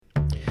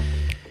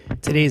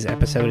Today's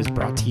episode is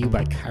brought to you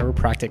by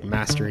Chiropractic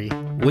Mastery.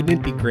 Wouldn't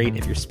it be great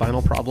if your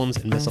spinal problems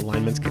and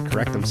misalignments could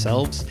correct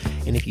themselves?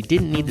 And if you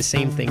didn't need the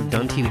same thing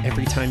done to you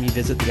every time you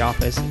visit the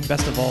office?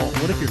 Best of all,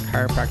 what if your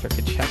chiropractor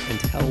could check and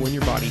tell when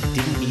your body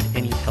didn't need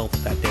any help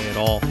that day at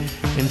all?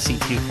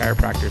 MC2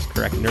 chiropractors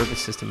correct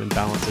nervous system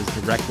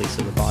imbalances directly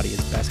so the body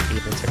is best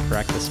able to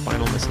correct the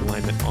spinal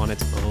misalignment on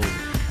its own.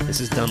 This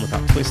is done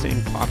without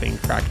twisting, popping,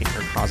 cracking,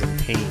 or causing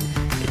pain.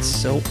 It's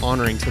so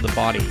honoring to the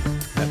body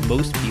that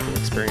most people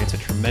experience a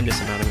tremendous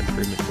amount of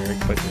improvement very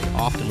quickly,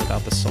 often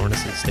without the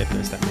soreness and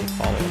stiffness that may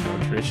follow a more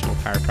traditional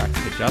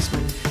chiropractic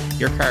adjustment.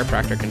 Your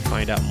chiropractor can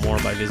find out more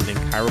by visiting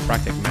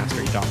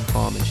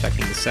chiropracticmastery.com and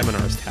checking the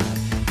seminars tab.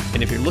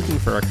 And if you're looking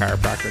for a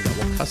chiropractor that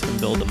will custom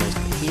build the most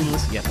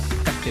painless yet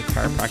effective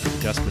chiropractic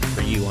adjustment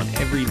for you on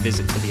every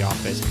visit to the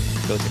office,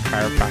 go to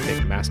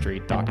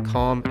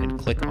chiropracticmastery.com and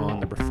click on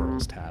the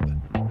referrals tab.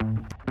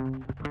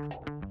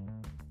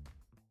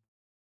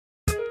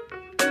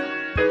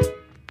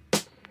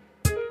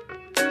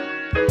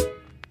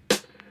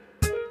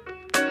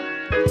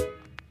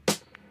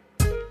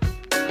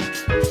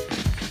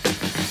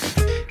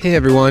 Hey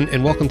everyone,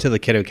 and welcome to the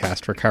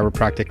KiddoCast for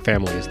Chiropractic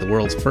Families, the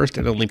world's first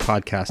and only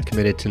podcast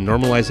committed to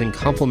normalizing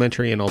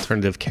complementary and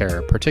alternative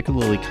care,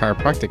 particularly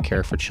chiropractic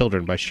care for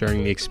children, by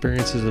sharing the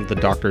experiences of the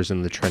doctors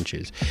in the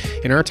trenches.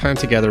 In our time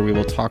together, we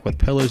will talk with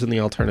pillars in the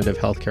alternative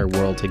healthcare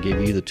world to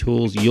give you the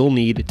tools you'll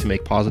need to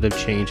make positive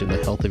change in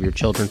the health of your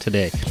children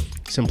today.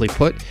 Simply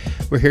put,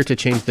 we're here to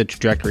change the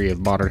trajectory of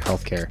modern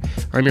healthcare.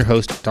 I'm your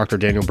host, Dr.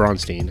 Daniel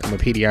Bronstein. I'm a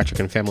pediatric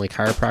and family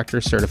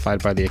chiropractor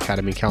certified by the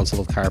Academy Council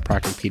of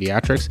Chiropractic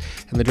Pediatrics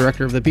and the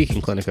director of the Beacon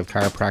Clinic of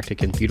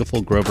Chiropractic in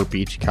beautiful Grover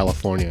Beach,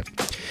 California.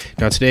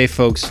 Now today,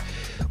 folks,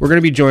 we're going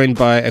to be joined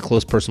by a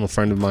close personal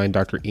friend of mine,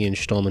 Dr. Ian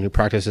Stolman, who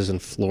practices in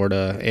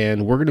Florida,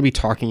 and we're going to be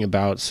talking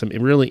about some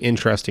really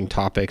interesting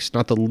topics,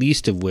 not the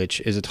least of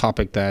which is a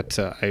topic that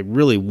I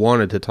really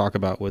wanted to talk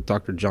about with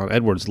Dr. John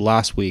Edwards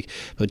last week,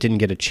 but didn't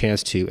get a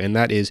chance to, and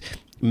that is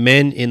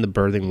men in the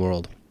birthing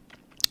world.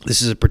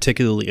 This is a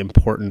particularly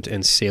important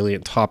and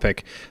salient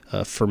topic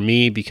for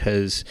me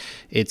because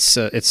it's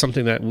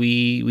something that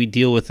we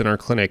deal with in our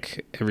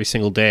clinic every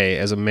single day.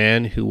 As a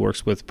man who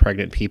works with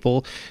pregnant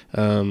people,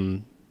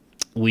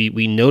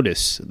 we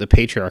notice the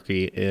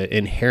patriarchy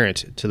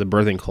inherent to the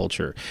birthing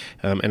culture,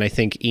 and I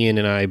think Ian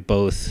and I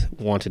both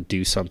want to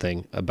do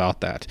something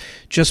about that.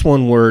 Just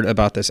one word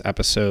about this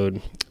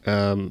episode.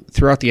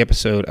 Throughout the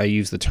episode, I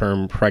use the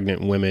term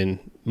pregnant women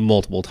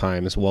multiple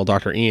times, while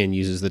Dr. Ian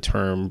uses the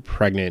term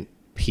pregnant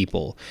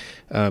people.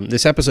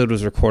 This episode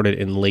was recorded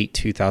in late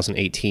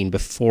 2018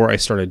 before I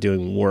started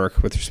doing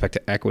work with respect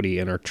to equity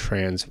in our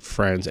trans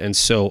friends, and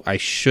so I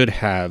should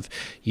have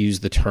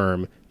used the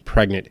term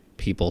pregnant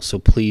people, so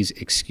please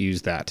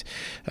excuse that.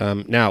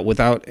 Now,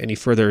 without any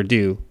further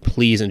ado,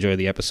 please enjoy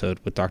the episode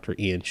with Dr.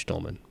 Ian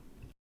Stolman.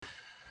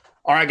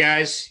 All right,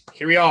 guys,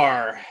 here we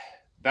are.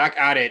 Back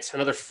at it,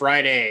 another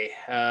Friday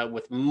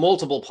with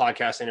multiple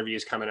podcast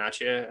interviews coming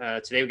at you.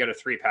 Today we got a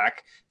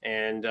 3-pack,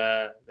 and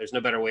there's no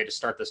better way to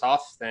start this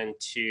off than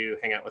to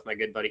hang out with my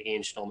good buddy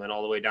Ian Stolman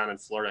all the way down in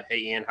Florida. Hey,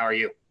 Ian, how are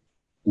you?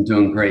 I'm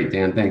doing great,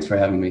 Dan. Thanks for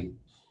having me.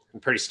 I'm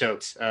pretty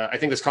stoked. I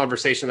think this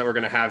conversation that we're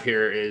going to have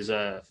here is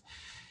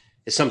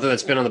something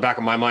that's been on the back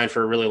of my mind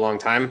for a really long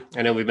time.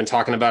 I know we've been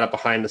talking about it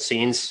behind the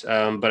scenes,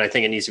 but I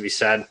think it needs to be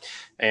said.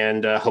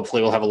 And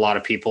hopefully we'll have a lot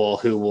of people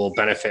who will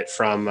benefit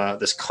from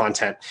this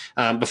content.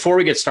 Before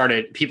we get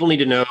started, people need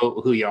to know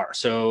who you are.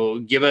 So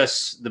give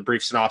us the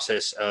brief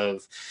synopsis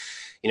of,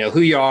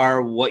 who you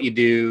are, what you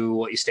do,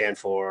 what you stand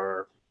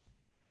for.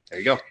 There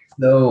you go.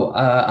 So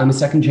I'm a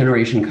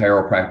second-generation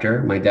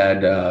chiropractor. My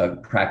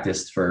dad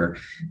practiced for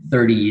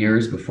 30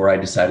 years before I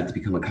decided to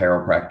become a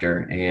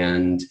chiropractor.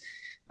 And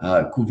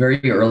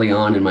very early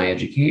on in my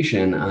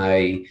education,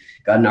 I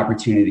got an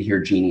opportunity to hear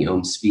Jeannie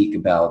Ohm speak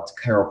about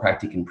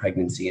chiropractic and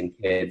pregnancy in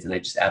kids, and I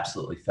just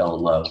absolutely fell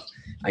in love.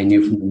 I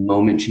knew from the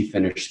moment she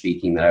finished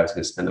speaking that I was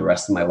going to spend the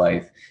rest of my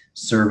life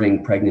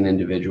serving pregnant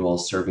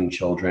individuals, serving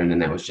children,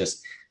 and that was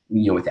just,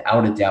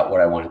 without a doubt what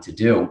I wanted to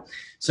do.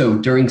 So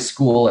during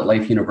school at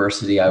Life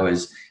University, I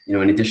was,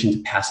 in addition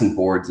to passing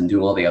boards and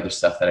doing all the other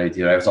stuff that I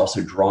did, I was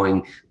also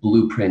drawing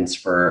blueprints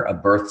for a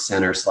birth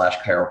center /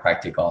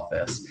 chiropractic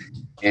office.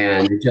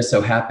 And it just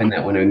so happened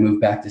that when I moved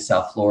back to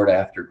South Florida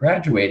after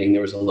graduating,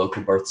 there was a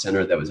local birth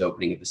center that was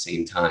opening at the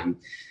same time.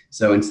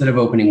 So instead of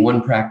opening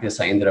one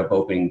practice, I ended up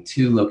opening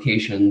 2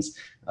 locations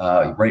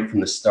right from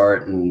the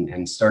start,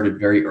 and started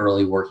very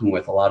early working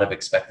with a lot of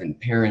expectant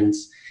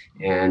parents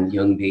and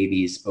young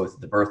babies, both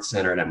at the birth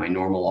center and at my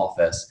normal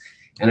office.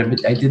 And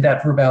I did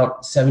that for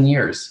about 7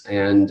 years,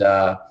 and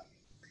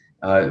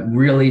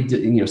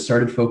really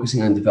started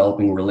focusing on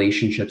developing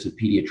relationships with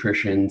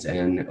pediatricians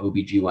and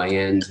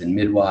OBGYNs and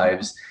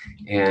midwives,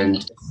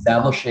 and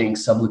establishing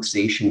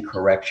subluxation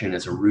correction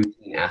as a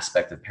routine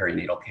aspect of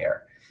perinatal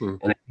care. And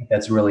I think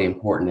that's really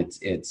important.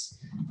 It's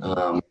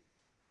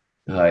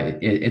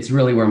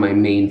really where my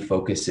main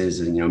focus is,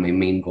 and my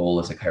main goal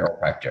as a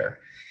chiropractor.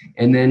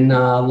 And then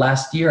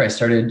last year I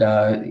started,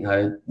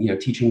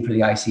 teaching for the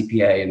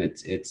ICPA, and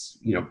it's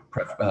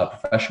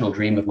professional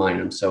dream of mine.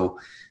 I'm so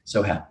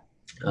happy,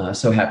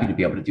 so happy to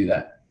be able to do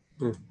that.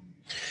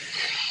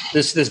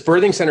 This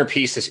birthing center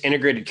piece, this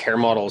integrated care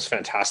model is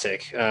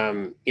fantastic.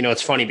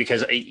 It's funny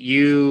because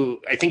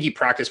I think you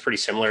practice pretty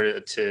similar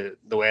to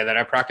the way that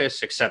I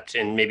practice, except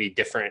in maybe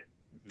different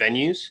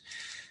venues.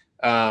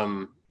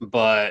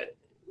 But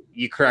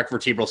you correct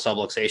vertebral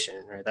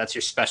subluxation, right? That's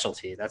your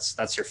specialty.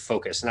 That's your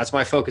focus. And that's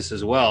my focus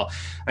as well.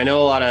 I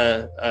know a lot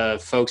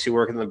of folks who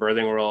work in the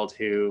birthing world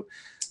who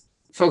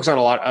focus on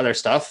a lot of other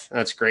stuff. And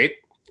that's great.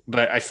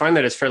 But I find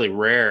that it's fairly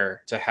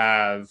rare to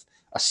have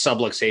a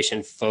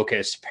subluxation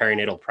focused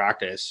perinatal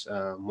practice,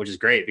 which is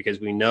great because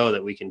we know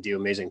that we can do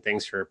amazing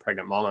things for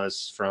pregnant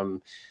mamas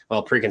from,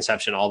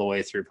 preconception all the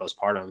way through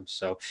postpartum.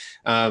 So,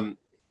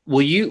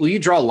 will you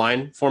draw a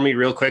line for me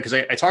real quick? Cause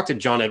I talked to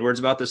John Edwards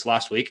about this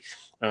last week.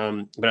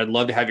 But I'd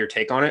love to have your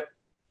take on it.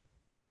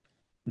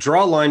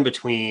 Draw a line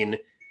between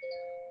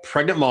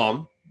pregnant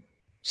mom,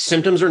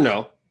 symptoms or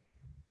no,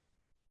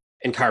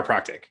 and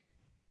chiropractic.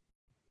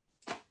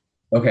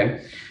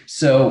 Okay.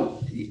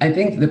 So I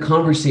think the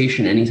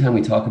conversation, anytime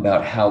we talk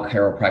about how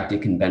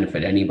chiropractic can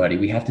benefit anybody,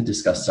 we have to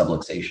discuss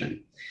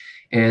subluxation.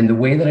 And the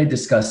way that I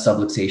discuss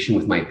subluxation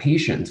with my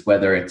patients,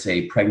 whether it's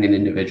a pregnant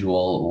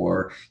individual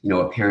or,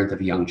 a parent of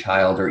a young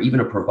child or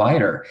even a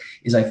provider,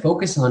 is I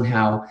focus on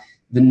how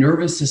the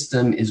nervous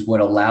system is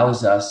what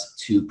allows us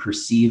to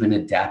perceive and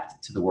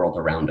adapt to the world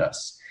around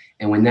us.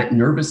 And when that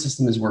nervous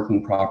system is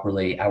working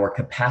properly, our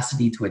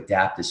capacity to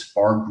adapt is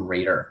far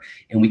greater,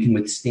 and we can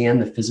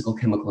withstand the physical,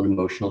 chemical, and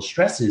emotional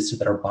stresses so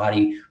that our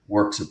body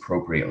works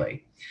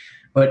appropriately.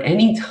 But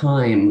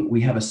anytime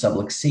we have a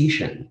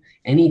subluxation,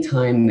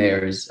 anytime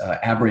there's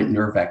aberrant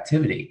nerve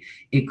activity,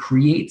 it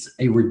creates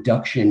a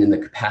reduction in the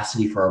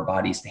capacity for our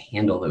bodies to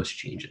handle those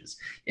changes.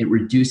 It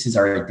reduces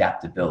our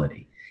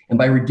adaptability. And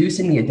by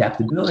reducing the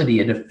adaptability,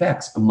 it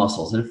affects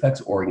muscles, it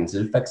affects organs,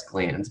 it affects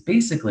glands.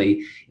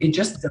 Basically, it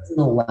just doesn't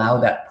allow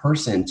that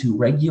person to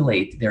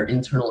regulate their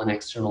internal and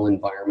external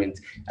environment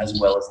as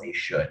well as they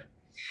should.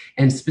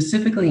 And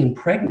specifically in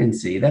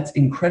pregnancy, that's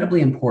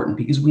incredibly important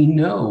because we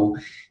know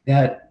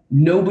that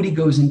nobody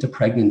goes into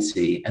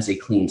pregnancy as a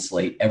clean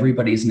slate.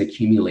 Everybody is an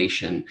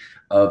accumulation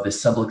of the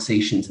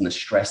subluxations and the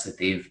stress that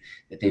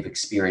they've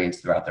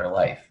experienced throughout their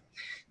life.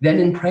 Then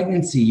in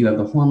pregnancy, you have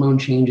the hormone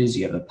changes,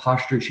 you have the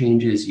posture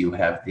changes, you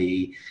have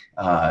the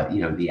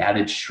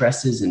added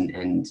stresses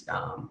and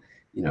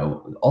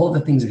all of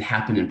the things that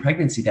happen in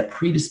pregnancy that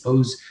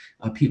predispose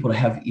people to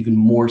have even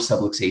more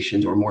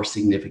subluxations or more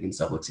significant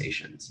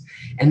subluxations.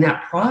 And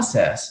that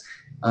process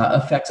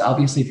affects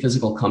obviously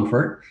physical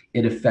comfort.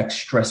 It affects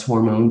stress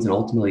hormones and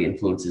ultimately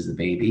influences the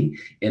baby.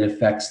 It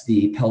affects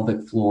the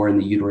pelvic floor and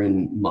the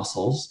uterine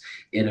muscles.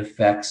 It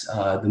affects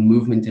the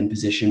movement and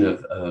position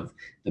of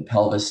the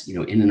pelvis,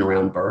 in and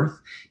around birth.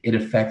 It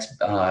affects,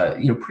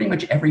 pretty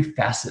much every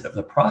facet of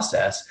the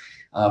process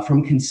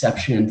from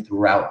conception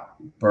throughout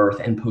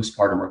birth and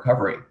postpartum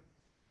recovery.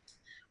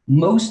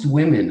 Most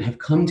women have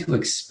come to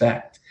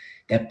expect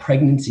that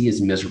pregnancy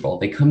is miserable.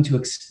 They come to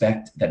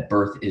expect that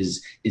birth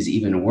is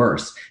even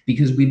worse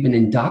because we've been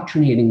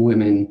indoctrinating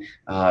women,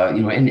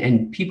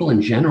 and people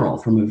in general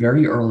from a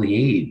very early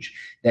age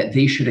that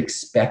they should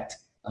expect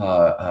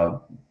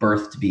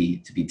birth to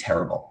be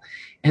terrible.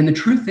 And the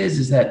truth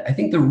is that I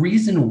think the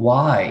reason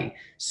why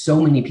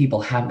so many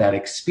people have that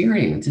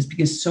experience is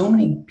because so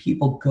many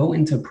people go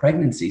into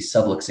pregnancy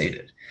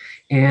subluxated.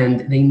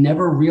 And they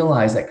never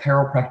realize that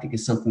chiropractic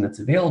is something that's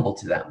available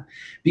to them.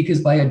 Because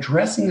by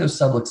addressing those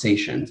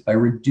subluxations, by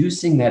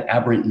reducing that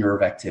aberrant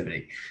nerve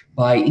activity,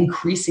 by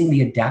increasing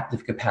the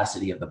adaptive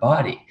capacity of the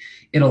body,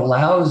 it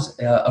allows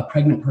a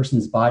pregnant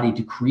person's body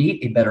to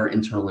create a better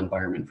internal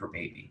environment for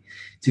baby,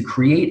 to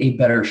create a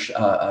better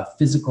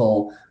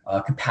physical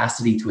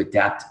capacity to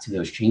adapt to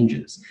those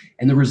changes.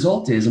 And the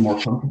result is a more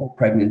comfortable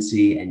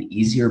pregnancy, an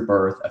easier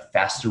birth, a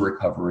faster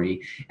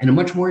recovery, and a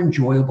much more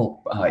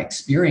enjoyable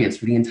experience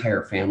for the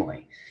entire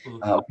family.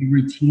 We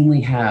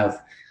routinely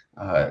have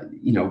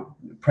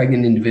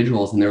pregnant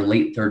individuals in their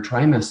late third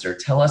trimester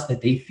tell us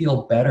that they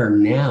feel better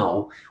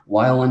now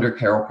while under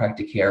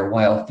chiropractic care,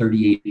 while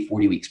 38,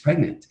 40 weeks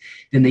pregnant,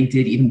 than they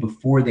did even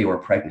before they were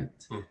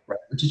pregnant, right?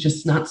 Which is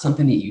just not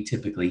something that you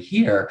typically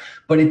hear,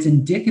 but it's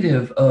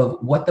indicative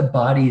of what the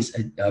body's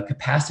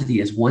capacity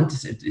is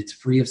once it's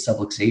free of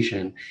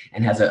subluxation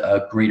and has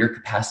a greater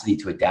capacity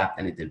to adapt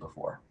than it did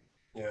before.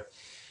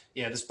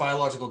 Yeah, this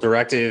biological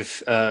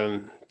directive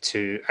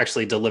to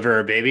actually deliver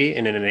a baby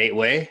in an innate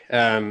way,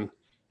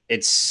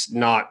 it's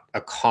not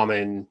a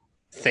common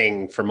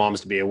thing for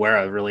moms to be aware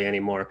of really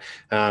anymore.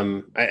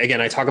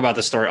 I talk about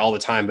this story all the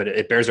time, but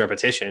it bears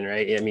repetition,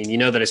 right? I mean,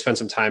 that I spent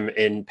some time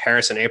in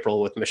Paris in April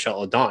with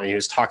Michel Odon, and he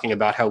was talking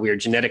about how we are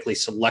genetically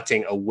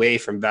selecting away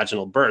from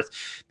vaginal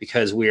birth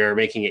because we are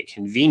making it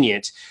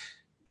convenient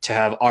to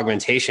have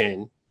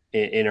augmentation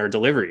in our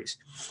deliveries.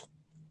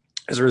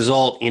 As a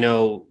result,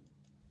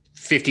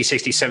 50,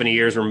 60, 70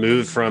 years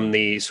removed from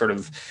the sort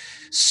of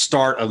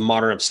start of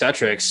modern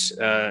obstetrics,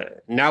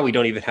 now we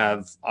don't even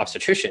have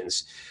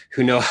obstetricians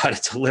who know how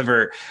to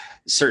deliver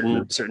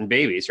certain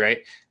babies, right?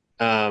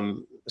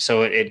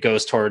 So it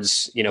goes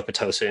towards,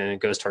 Pitocin, it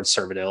goes towards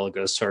Cervidil, it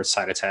goes towards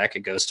Cytotec,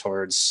 it goes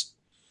towards,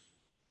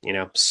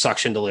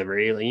 suction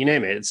delivery, you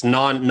name it. It's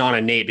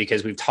non-innate,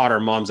 because we've taught our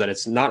moms that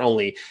it's not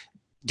only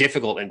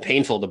difficult and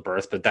painful to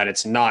birth, but that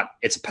it's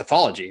a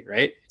pathology,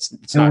 right? It's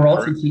and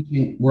not.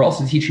 We're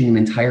also teaching an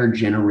entire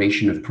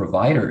generation of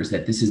providers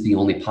that this is the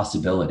only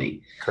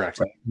possibility. Correct.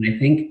 Right? And I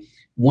think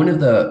one of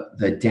the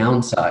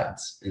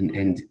downsides,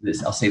 and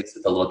this, I'll say this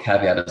with a little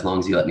caveat, as long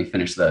as you let me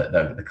finish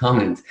the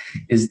comment,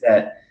 is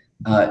that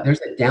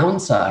there's a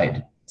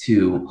downside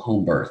to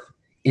home birth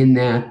in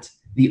that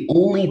the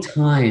only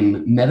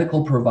time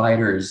medical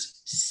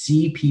providers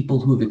see people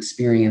who have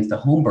experienced a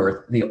home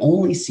birth, they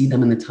only see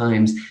them in the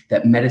times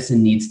that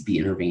medicine needs to be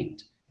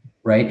intervened,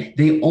 right?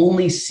 They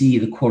only see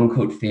the quote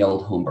unquote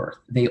failed home birth.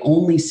 They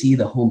only see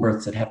the home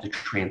births that have to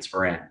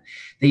transfer in.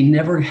 They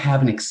never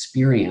have an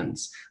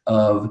experience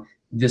of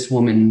this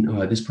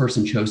woman, this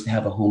person chose to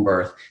have a home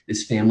birth.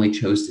 This family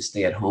chose to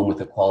stay at home with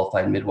a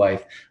qualified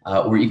midwife,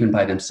 or even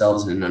by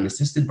themselves in an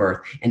unassisted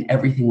birth, and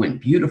everything went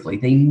beautifully.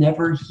 They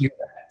never hear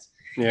that.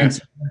 Yeah. And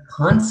so the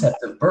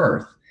concept of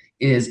birth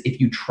is, if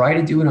you try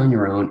to do it on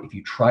your own, if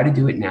you try to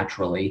do it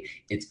naturally,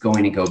 it's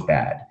going to go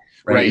bad.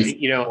 Right.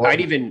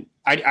 I'd even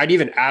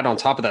add on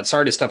top of that,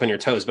 sorry to step on your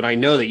toes, but I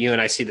know that you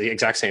and I see the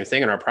exact same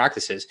thing in our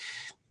practices.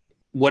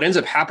 What ends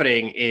up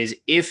happening is,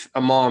 if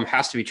a mom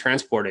has to be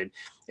transported,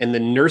 and the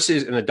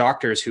nurses and the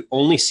doctors who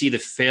only see the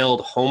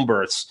failed home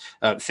births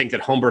think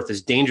that home birth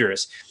is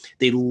dangerous,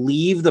 they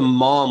leave the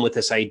mom with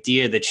this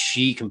idea that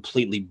she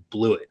completely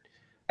blew it.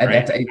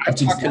 Right?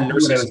 That's exactly what I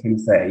was going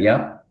to say.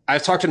 Yep.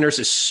 I've talked to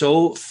nurses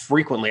so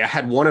frequently. I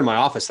had one in my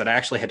office that I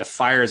actually had to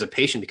fire as a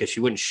patient because she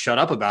wouldn't shut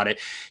up about it.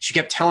 She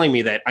kept telling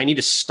me that I need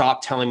to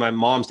stop telling my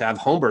moms to have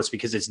home births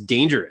because it's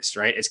dangerous,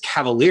 right? It's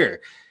cavalier.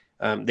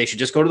 They should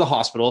just go to the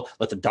hospital,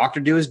 let the doctor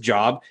do his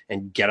job,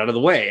 and get out of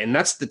the way. And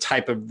that's the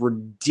type of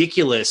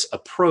ridiculous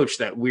approach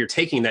that we're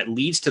taking that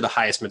leads to the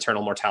highest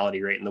maternal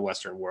mortality rate in the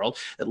Western world,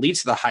 that leads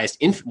to the highest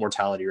infant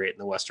mortality rate in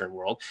the Western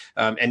world,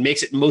 and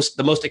makes it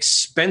the most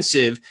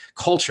expensive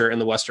culture in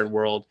the Western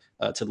world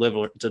to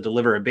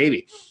deliver a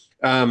baby.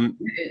 And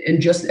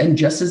just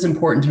as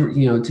important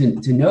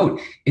to note,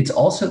 it's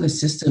also the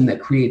system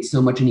that creates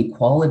so much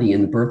inequality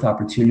in the birth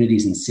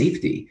opportunities and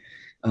safety.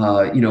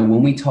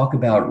 When we talk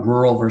about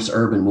rural versus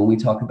urban, when we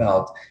talk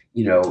about,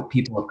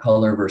 people of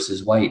color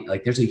versus white,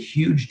 like, there's a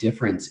huge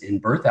difference in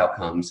birth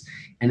outcomes.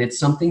 And it's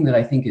something that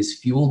I think is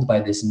fueled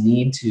by this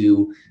need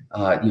to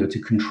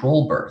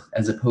control birth,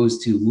 as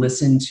opposed to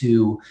listen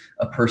to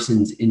a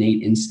person's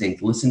innate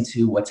instinct, listen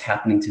to what's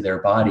happening to their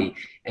body,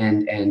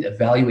 and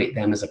evaluate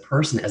them as a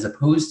person, as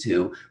opposed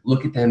to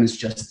look at them as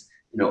just,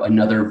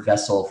 another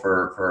vessel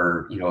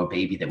for a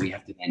baby that we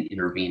have to then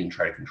intervene and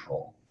try to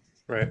control.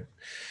 Right.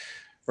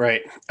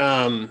 Right.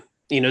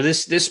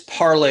 This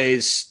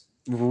parlays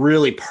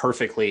really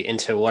perfectly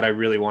into what I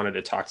really wanted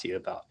to talk to you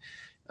about.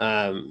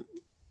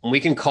 We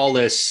can call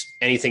this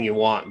anything you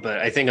want, but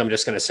I think I'm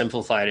just going to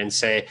simplify it and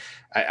say,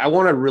 I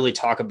want to really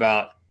talk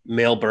about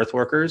male birth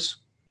workers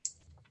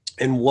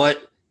and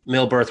what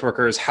male birth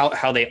workers,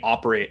 how they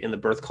operate in the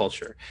birth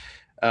culture.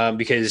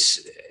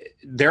 Because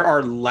there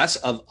are less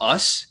of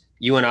us,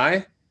 you and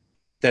I,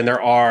 than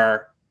there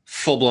are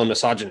full-blown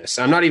misogynists.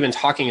 I'm not even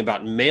talking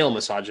about male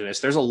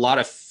misogynists. There's a lot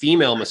of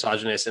female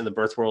misogynists in the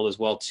birth world as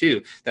well,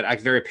 too, that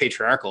act very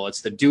patriarchal.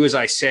 It's the do as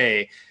I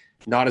say,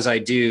 not as I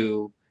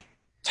do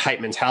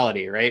type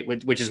mentality, right?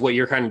 Which is what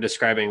you're kind of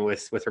describing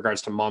with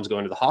regards to moms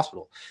going to the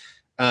hospital.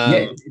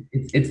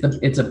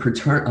 It's a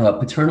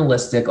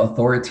paternalistic,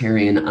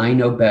 authoritarian, I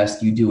know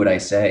best, you do what I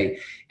say.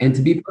 And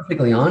to be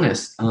perfectly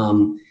honest,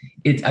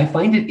 I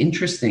find it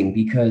interesting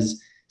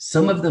because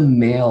some of the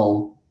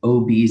male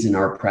OBs in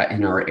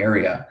our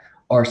area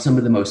are some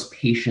of the most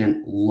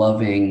patient,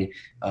 loving,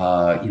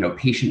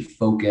 patient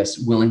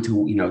focused, willing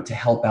to, to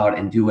help out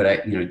and do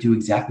do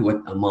exactly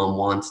what a mom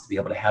wants, to be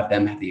able to have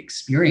them have the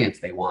experience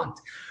they want.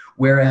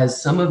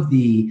 Whereas some of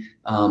the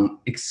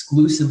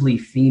exclusively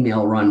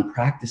female-run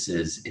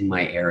practices in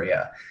my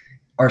area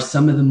are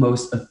some of the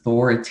most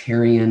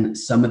authoritarian,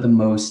 some of the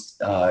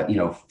most,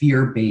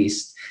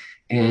 fear-based.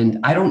 And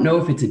I don't know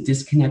if it's a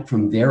disconnect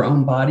from their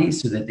own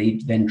bodies so that they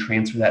then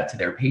transfer that to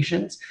their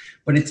patients,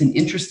 but it's an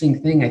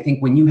interesting thing. I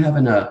think when you have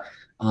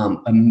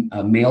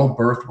a male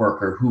birth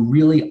worker who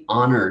really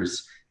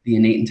honors the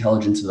innate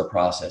intelligence of the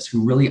process,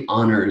 who really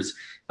honors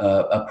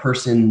a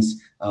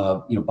person's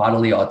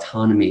bodily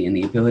autonomy and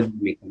the ability to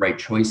make the right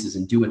choices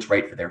and do what's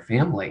right for their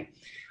family,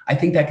 I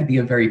think that could be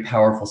a very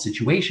powerful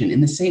situation. In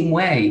the same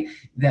way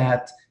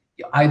that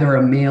either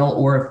a male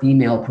or a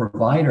female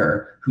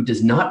provider who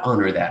does not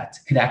honor that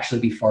could actually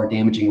be far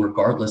damaging,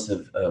 regardless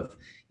of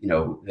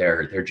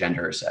their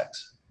gender or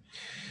sex.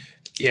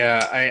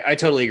 Yeah, I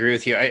totally agree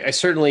with you. I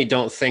certainly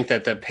don't think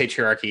that the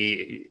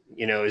patriarchy,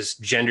 is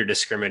gender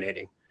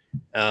discriminating.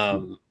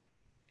 I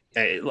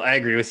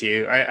agree with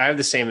you. I have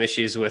the same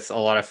issues with a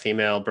lot of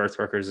female birth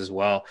workers as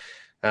well.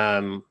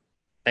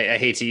 I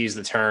hate to use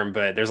the term,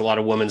 but there's a lot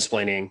of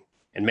womansplaining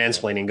and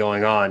mansplaining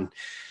going on,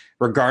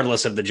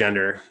 regardless of the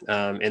gender,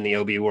 in the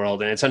OB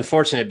world. And it's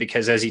unfortunate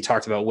because, as you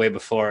talked about way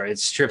before, it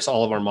strips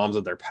all of our moms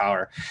of their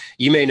power.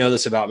 You may know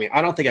this about me.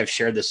 I don't think I've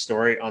shared this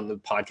story on the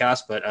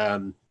podcast, but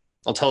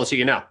I'll tell it to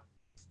you now.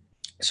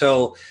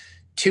 So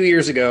 2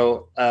 years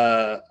ago,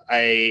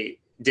 I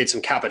did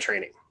some Kappa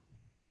training.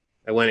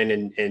 I went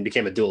in and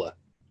became a doula.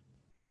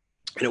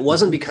 And it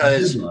wasn't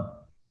because,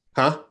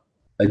 huh?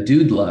 A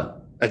doula.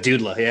 A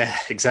doula, yeah,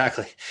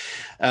 exactly.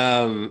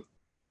 I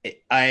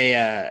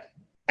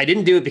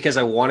didn't do it because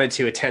I wanted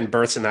to attend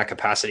births in that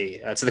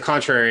capacity. To the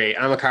contrary,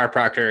 I'm a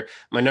chiropractor.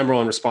 My number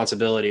one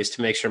responsibility is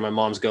to make sure my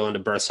moms go into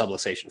birth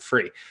subluxation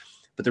free.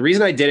 But the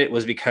reason I did it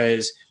was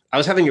because I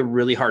was having a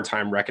really hard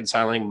time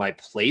reconciling my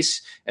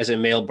place as a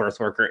male birth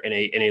worker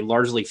in a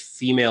largely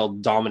female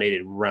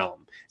dominated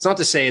realm. It's not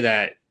to say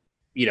that,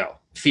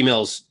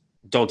 females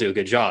don't do a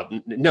good job.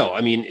 No,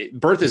 I mean,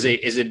 birth is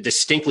a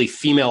distinctly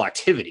female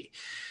activity.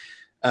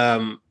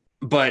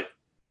 But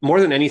more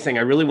than anything,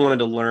 I really wanted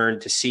to learn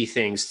to see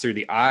things through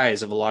the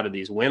eyes of a lot of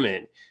these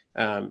women,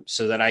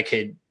 so that I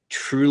could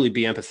truly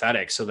be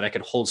empathetic, so that I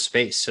could hold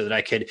space, so that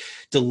I could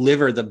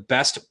deliver the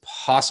best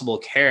possible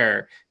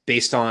care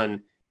based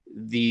on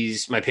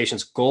my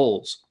patients'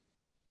 goals.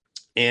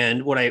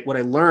 And what I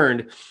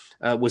learned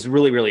was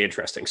really, really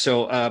interesting.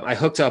 So I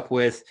hooked up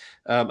with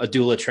a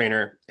doula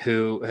trainer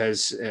who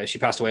she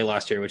passed away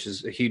last year, which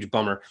is a huge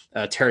bummer,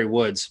 Terry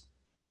Woods.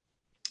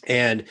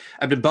 And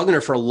I've been bugging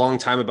her for a long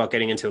time about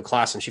getting into a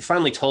class. And she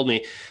finally told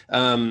me,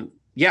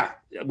 yeah,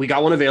 we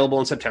got one available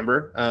in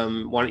September.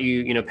 Why don't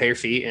you, pay your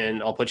fee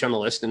and I'll put you on the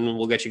list and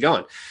we'll get you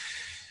going.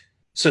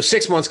 So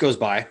 6 months goes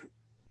by.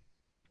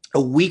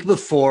 A week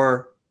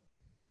before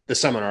the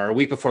seminar, a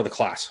week before the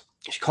class,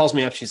 she calls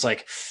me up. She's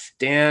like,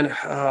 Dan,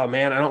 oh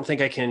man, I don't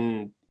think I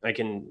can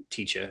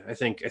teach you. I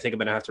think I'm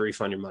going to have to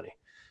refund your money.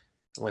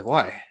 I'm like,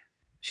 why?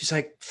 She's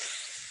like,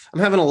 I'm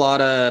having a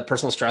lot of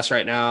personal stress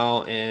right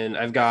now, and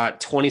I've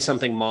got 20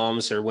 something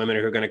moms or women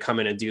who are going to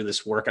come in and do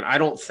this work. And I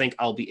don't think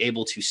I'll be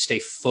able to stay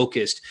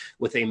focused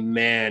with a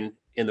man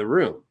in the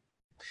room.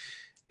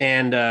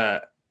 And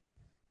at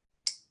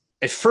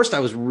first I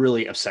was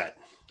really upset.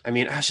 I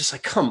mean, I was just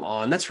like, come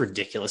on, that's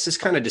ridiculous. This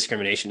kind of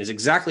discrimination is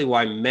exactly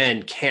why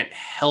men can't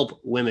help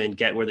women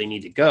get where they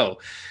need to go.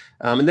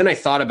 And then I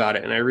thought about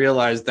it and I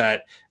realized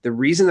that the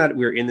reason that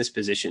we're in this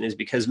position is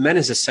because men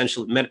have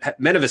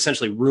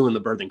essentially ruined the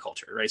birthing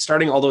culture, right?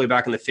 Starting all the way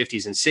back in the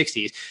 50s and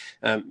 60s,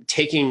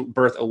 taking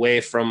birth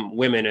away from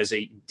women as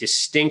a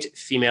distinct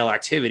female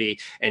activity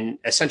and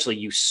essentially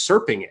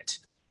usurping it.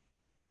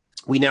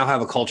 We now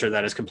have a culture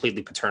that is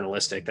completely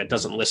paternalistic, that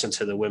doesn't listen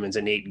to the women's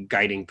innate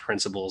guiding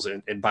principles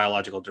and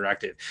biological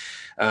directive.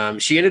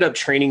 She ended up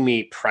training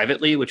me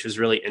privately, which was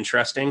really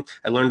interesting.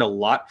 I learned a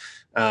lot.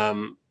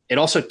 It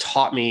also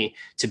taught me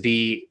to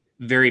be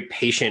very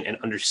patient and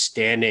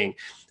understanding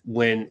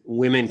when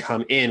women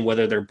come in,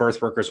 whether they're birth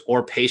workers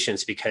or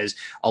patients, because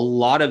a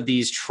lot of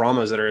these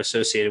traumas that are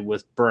associated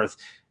with birth,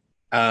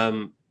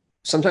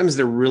 sometimes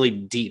they're really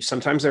deep.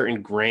 Sometimes they're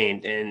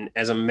ingrained. And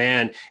as a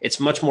man, it's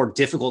much more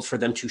difficult for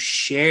them to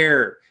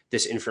share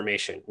this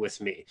information with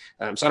me.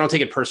 So I don't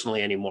take it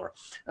personally anymore.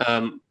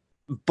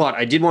 But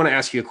I did want to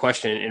ask you a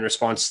question in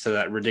response to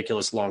that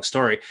ridiculous long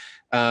story.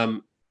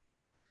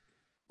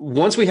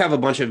 Once we have a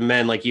bunch of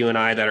men like you and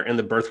I that are in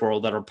the birth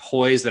world, that are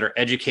poised, that are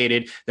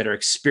educated, that are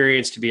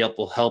experienced to be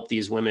able to help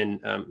these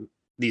women,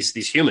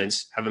 these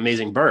humans have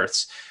amazing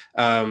births,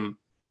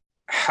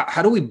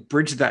 how do we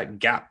bridge that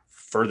gap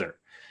further?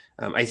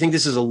 I think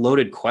this is a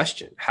loaded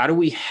question. How do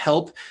we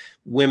help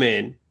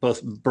women,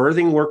 both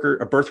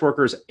birth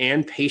workers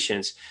and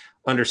patients,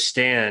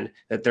 understand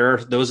that there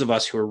are those of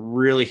us who are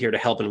really here to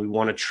help, and we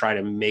want to try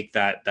to make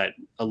that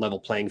a level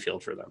playing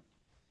field for them?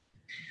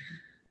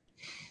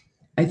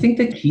 I think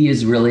the key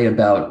is really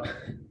about,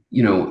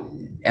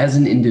 as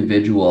an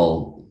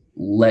individual,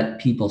 let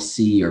people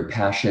see your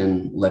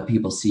passion, let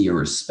people see your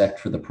respect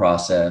for the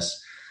process,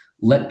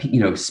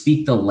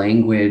 speak the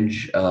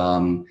language.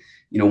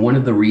 One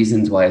of the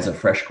reasons why, as a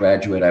fresh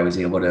graduate, I was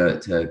able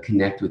to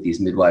connect with these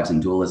midwives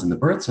and doulas in the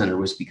birth center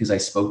was because I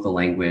spoke the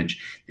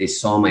language. They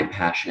saw my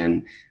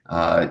passion.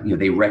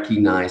 They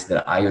recognized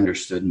that I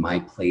understood my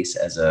place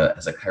as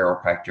a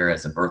chiropractor,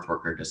 as a birth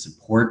worker, to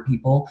support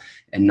people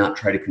and not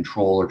try to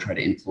control or try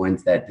to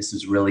influence. That this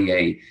is really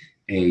a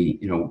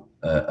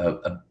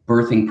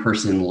birthing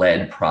person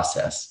led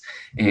process,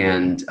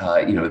 and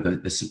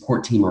the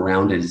support team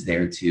around it is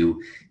there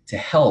to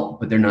help,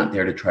 but they're not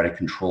there to try to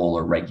control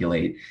or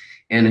regulate.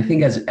 And I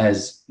think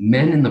as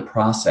men in the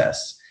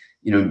process,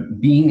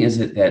 being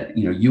is it that,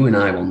 you and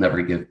I will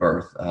never give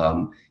birth,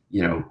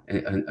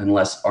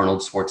 unless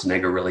Arnold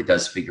Schwarzenegger really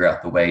does figure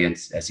out the way,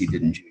 as he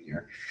did in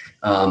Junior.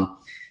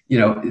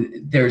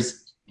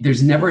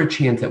 There's never a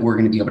chance that we're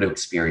going to be able to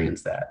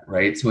experience that,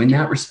 right? So in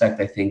that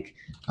respect, I think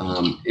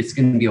it's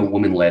going to be a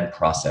woman-led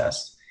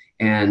process.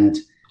 And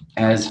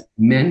as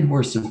men who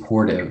are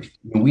supportive,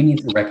 we need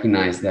to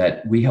recognize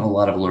that we have a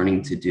lot of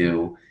learning to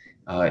do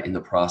in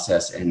the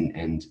process,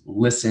 and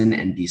listen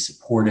and be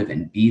supportive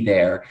and be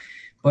there.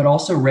 but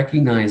also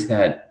recognize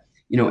that,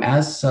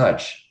 as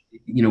such,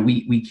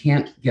 we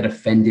can't get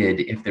offended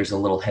if there's a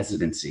little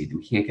hesitancy.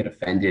 We can't get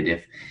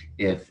offended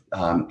if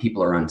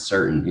people are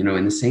uncertain.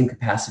 In the same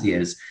capacity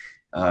as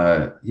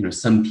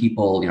some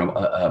people,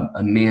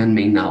 a man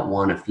may not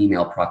want a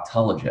female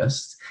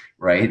proctologist,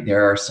 right?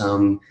 There are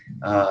some,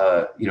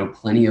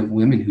 plenty of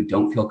women who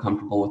don't feel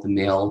comfortable with a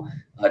male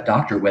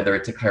doctor, whether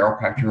it's a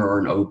chiropractor or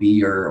an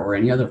OB or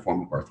any other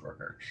form of birth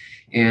worker.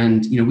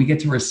 And, we get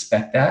to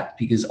respect that,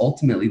 because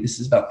ultimately this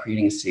is about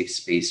creating a safe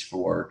space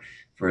for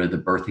the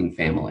birthing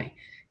family.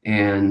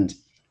 And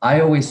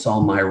I always saw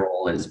my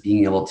role as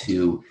being able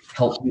to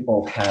help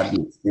people have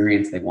the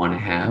experience they want to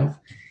have,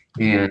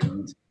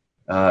 and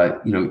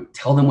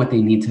tell them what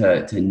they need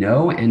to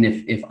know. And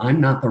if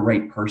I'm not the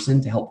right person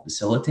to help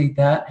facilitate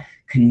that,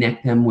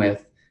 connect them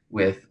with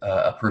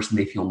a person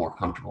they feel more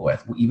comfortable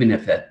with, even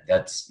if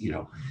that's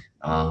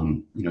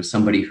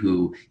somebody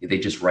who they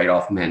just write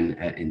off men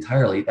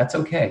entirely. That's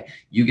okay.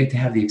 You get to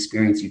have the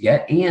experience you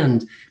get,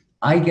 and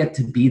I get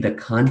to be the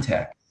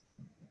context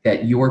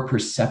that your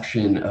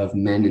perception of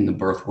men in the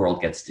birth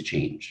world gets to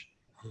change.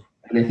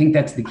 And I think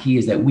that's the key,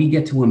 is that we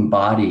get to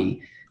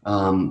embody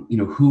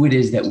who it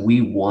is that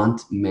we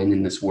want men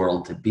in this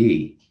world to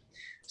be,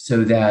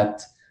 so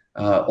that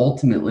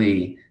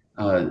ultimately,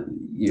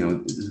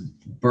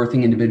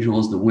 birthing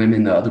individuals, the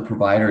women, the other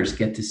providers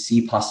get to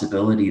see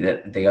possibility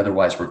that they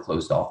otherwise were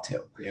closed off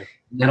to. Yeah.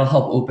 That'll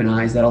help open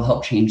eyes, that'll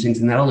help change things,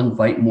 and that'll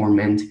invite more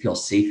men to feel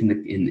safe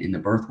in the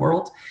birth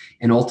world,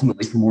 and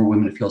ultimately for more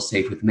women to feel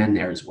safe with men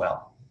there as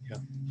well.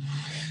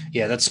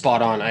 Yeah, that's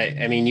spot on.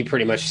 I mean, you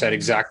pretty much said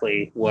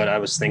exactly what I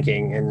was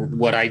thinking. And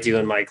what I do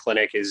in my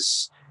clinic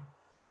is,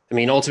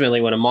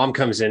 ultimately, when a mom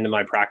comes into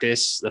my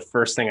practice, the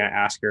first thing I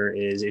ask her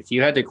is, if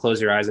you had to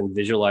close your eyes and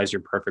visualize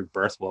your perfect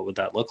birth, what would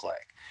that look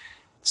like?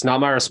 It's not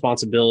my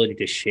responsibility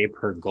to shape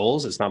her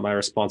goals. It's not my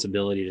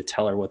responsibility to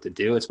tell her what to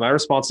do. It's my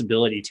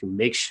responsibility to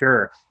make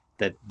sure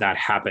that that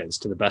happens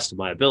to the best of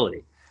my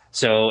ability.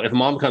 So if a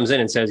mom comes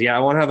in and says, yeah, I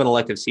want to have an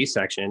elective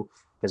C-section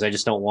because I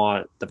just don't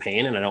want the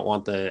pain and I don't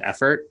want the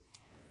effort,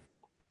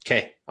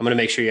 okay, I'm going to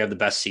make sure you have the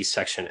best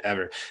C-section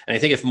ever. And I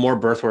think if more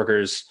birth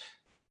workers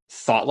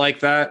thought like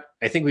that,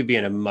 I think we'd be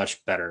in a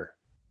much better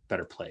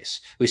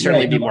place. We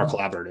certainly be more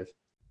collaborative.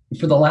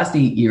 For the last 8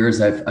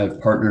 years, I've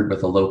partnered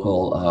with a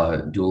local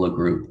doula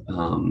group,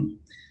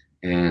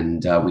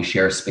 and we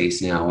share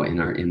space now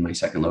in my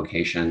second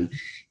location,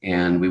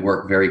 and we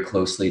work very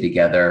closely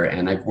together.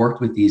 And I've worked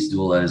with these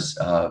doulas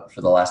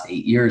for the last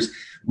 8 years,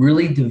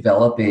 really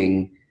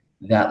developing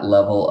that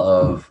level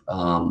of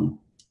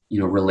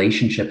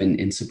relationship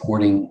in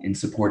supporting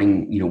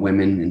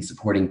women and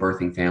supporting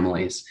birthing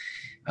families.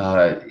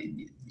 The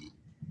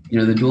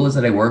doulas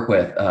that I work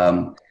with,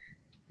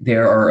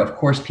 there are, of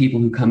course, people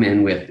who come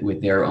in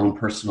with their own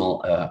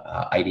personal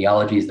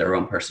ideologies, their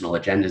own personal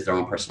agendas, their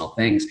own personal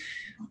things.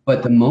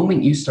 But the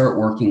moment you start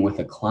working with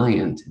a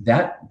client,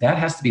 that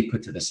has to be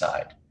put to the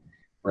side,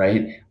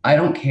 right? I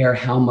don't care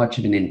how much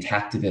of an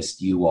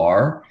intactivist you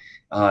are.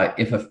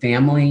 If a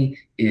family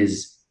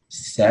is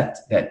set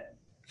that,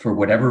 for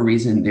whatever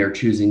reason, they're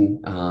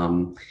choosing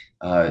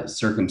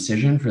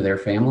circumcision for their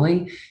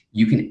family,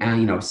 you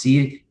can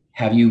see,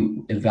 have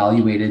you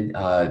evaluated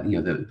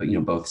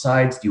both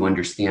sides? Do you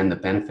understand the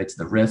benefits,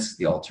 the risks,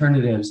 the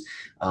alternatives?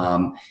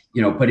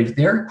 But if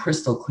they're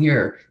crystal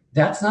clear,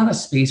 that's not a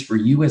space for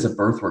you as a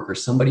birth worker,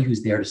 somebody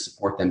who's there to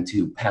support them,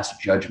 to pass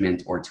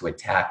judgment or to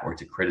attack or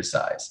to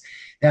criticize.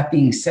 That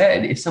being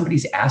said, if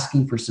somebody's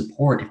asking for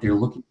support, if they're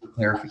looking for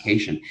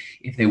clarification,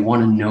 if they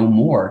want to know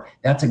more,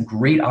 that's a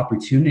great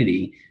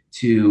opportunity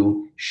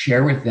to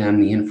share with them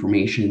the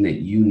information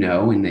that you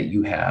know and that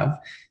you have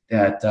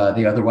that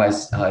they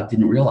otherwise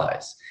didn't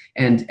realize.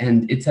 And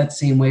it's that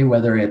same way,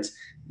 whether it's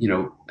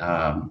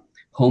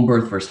home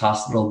birth versus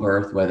hospital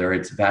birth, whether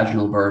it's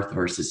vaginal birth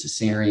versus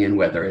cesarean,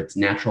 whether it's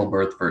natural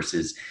birth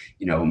versus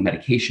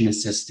medication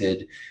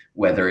assisted,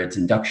 whether it's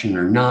induction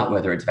or not,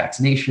 whether it's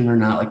vaccination or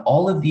not. Like,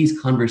 all of these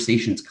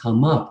conversations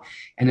come up,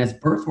 and as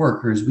birth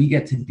workers, we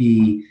get to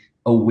be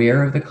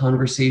aware of the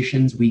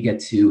conversations. We get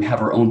to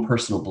have our own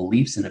personal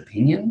beliefs and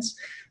opinions,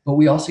 but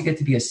we also get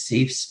to be a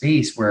safe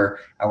space where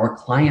our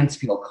clients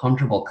feel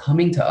comfortable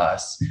coming to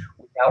us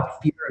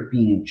without fear of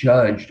being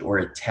judged or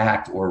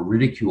attacked or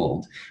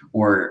ridiculed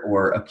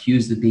or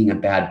accused of being a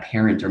bad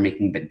parent or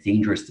making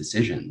dangerous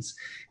decisions.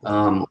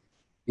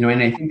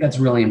 And I think that's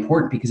really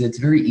important, because it's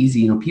very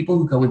easy. People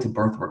who go into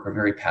birth work are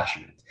very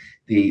passionate.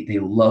 They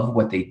love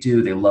what they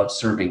do. They love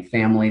serving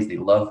families. They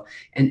love,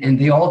 and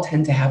they all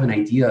tend to have an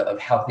idea of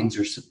how things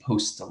are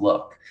supposed to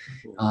look.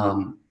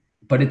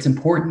 But it's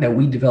important that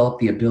we develop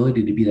the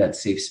ability to be that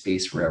safe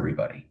space for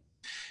everybody.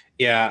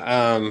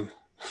 Yeah.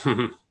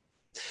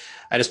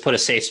 I just put a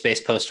safe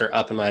space poster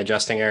up in my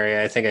adjusting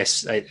area. I think I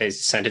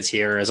sent it to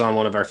you, or is on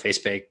one of our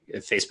Facebook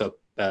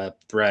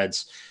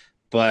threads.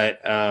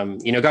 But,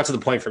 got to the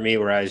point for me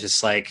where I was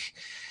just like,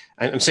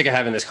 I'm sick of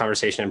having this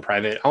conversation in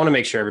private. I want to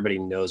make sure everybody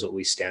knows what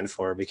we stand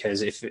for,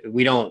 because if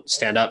we don't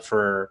stand up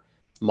for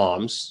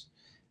moms,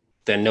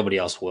 then nobody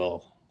else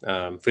will.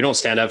 If we don't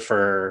stand up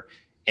for,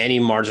 any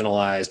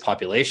marginalized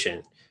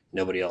population,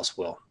 nobody else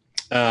will.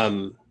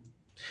 Um,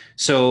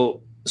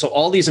 so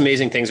all these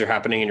amazing things are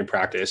happening in your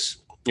practice.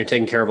 You're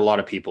taking care of a lot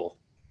of people.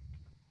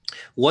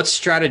 What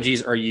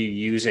strategies are you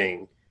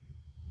using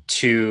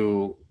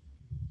to,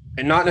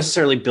 and not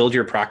necessarily build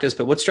your practice,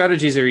 but what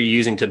strategies are you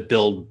using to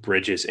build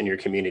bridges in your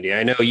community?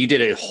 I know you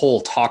did a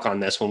whole talk on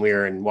this when we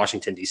were in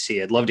Washington,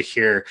 D.C. I'd love to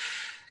hear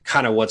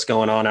kind of what's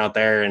going on out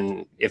there.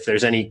 And if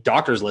there's any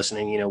doctors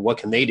listening, what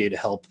can they do to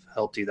help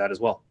do that as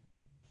well?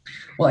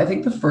 Well, I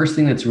think the first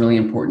thing that's really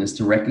important is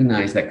to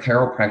recognize that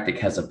chiropractic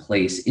has a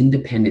place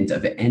independent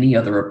of any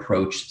other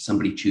approach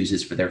somebody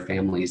chooses for their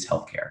family's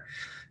healthcare.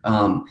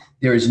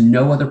 There is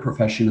no other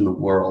profession in the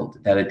world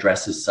that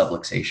addresses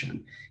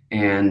subluxation.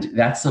 And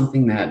that's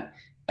something that,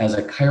 as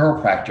a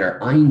chiropractor,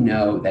 I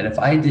know that if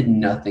I did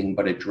nothing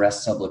but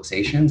address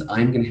subluxations,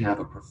 I'm going to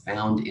have a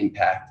profound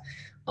impact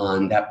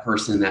on that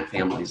person and that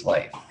family's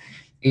life.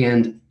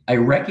 And I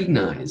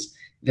recognize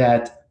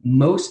that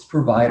most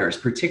providers,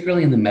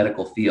 particularly in the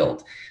medical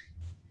field,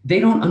 they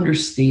don't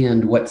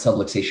understand what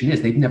subluxation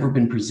is. They've never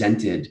been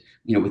presented,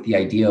 with the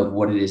idea of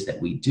what it is that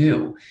we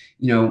do.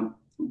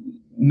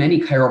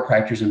 Many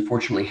chiropractors,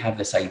 unfortunately, have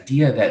this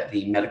idea that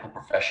the medical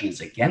profession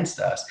is against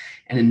us.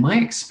 And in my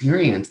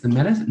experience, the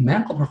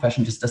medical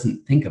profession just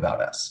doesn't think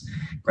about us,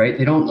 right?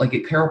 They don't like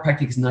it.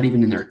 Chiropractic is not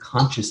even in their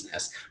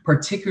consciousness,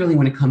 particularly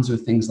when it comes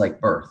with things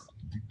like birth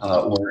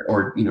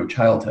or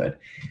childhood.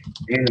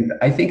 And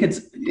I think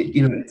it's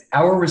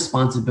our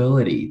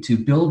responsibility to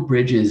build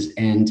bridges.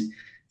 And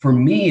for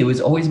me, it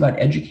was always about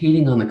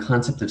educating on the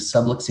concept of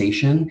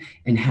subluxation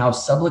and how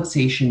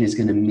subluxation is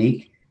going to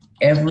make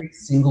every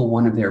single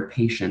one of their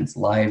patients'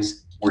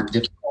 lives more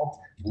difficult,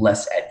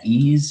 less at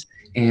ease.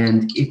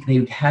 And if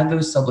they had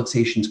those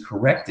subluxations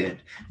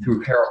corrected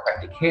through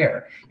chiropractic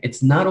care,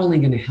 it's not only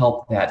going to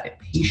help that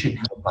patient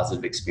have a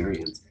positive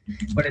experience,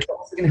 but it's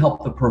also going to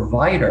help the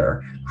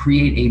provider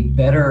create a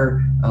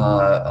better,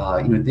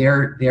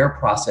 their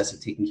process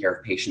of taking care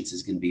of patients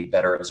is going to be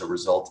better as a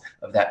result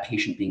of that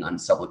patient being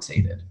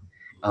unsubluxated.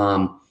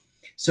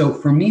 So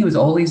for me, it was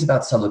always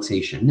about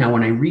subluxation. Now,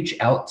 when I reach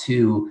out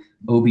to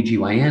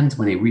OBGYNs,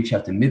 when I reach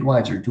out to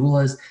midwives or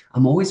doulas,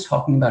 I'm always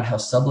talking about how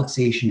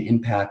subluxation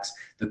impacts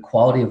the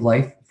quality of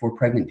life for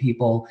pregnant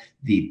people,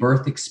 the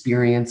birth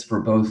experience for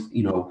both,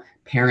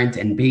 parent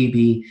and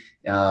baby,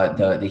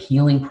 the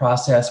healing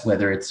process,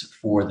 whether it's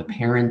for the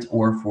parent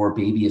or for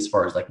baby, as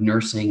far as like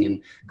nursing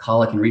and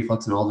colic and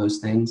reflux and all those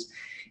things,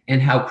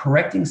 and how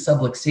correcting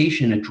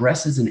subluxation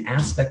addresses an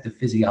aspect of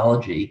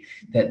physiology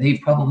that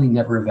they've probably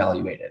never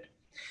evaluated.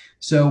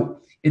 So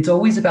it's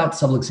always about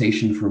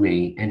subluxation for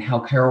me and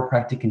how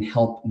chiropractic can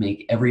help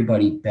make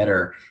everybody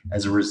better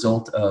as a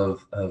result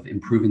of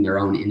improving their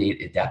own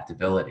innate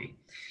adaptability.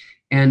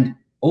 And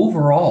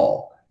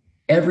overall,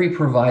 every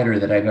provider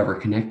that I've ever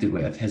connected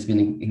with has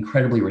been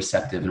incredibly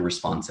receptive and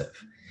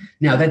responsive.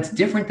 Now, that's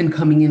different than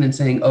coming in and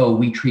saying, oh,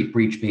 we treat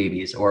breech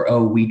babies, or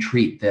oh, we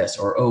treat this,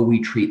 or oh,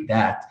 we treat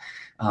that.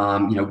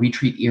 We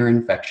treat ear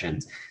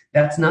infections.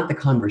 That's not the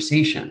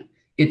conversation.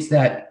 It's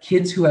that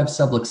kids who have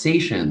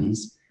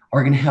subluxations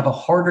are going to have a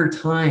harder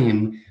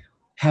time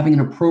having an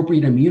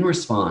appropriate immune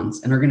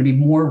response and are going to be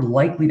more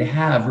likely to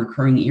have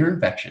recurring ear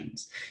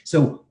infections.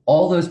 So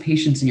all those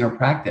patients in your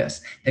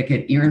practice that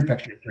get ear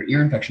infection after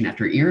ear infection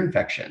after ear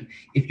infection,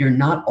 if you're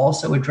not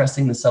also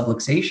addressing the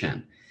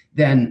subluxation,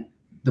 then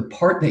the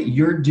part that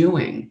you're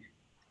doing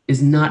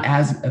is not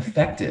as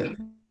effective.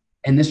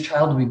 And this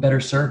child would be better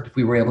served if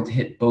we were able to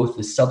hit both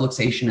the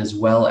subluxation as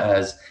well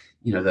as,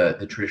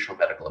 the traditional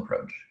medical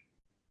approach.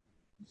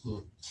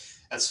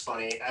 That's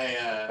funny.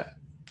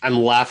 I'm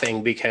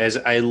laughing because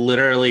I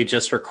literally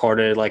just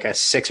recorded like a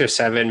 6 or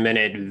 7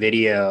 minute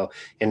video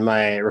in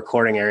my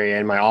recording area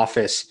in my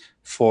office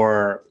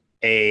for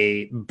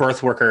a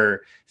birth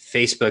worker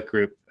Facebook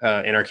group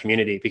in our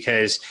community,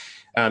 because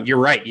you're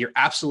right. You're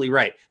absolutely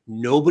right.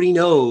 Nobody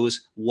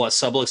knows what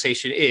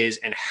subluxation is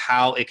and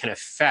how it can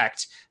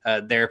affect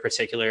their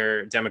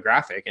particular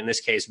demographic, in this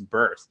case,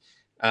 birth.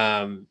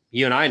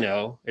 You and I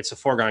know it's a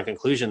foregone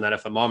conclusion that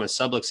if a mom is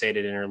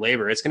subluxated in her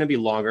labor, it's going to be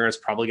longer. It's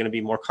probably going to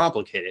be more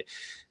complicated.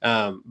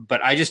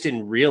 But I just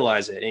didn't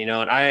realize it, and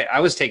I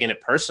was taking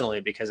it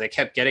personally because I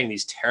kept getting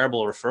these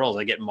terrible referrals.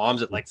 I get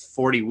moms at like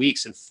 40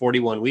 weeks and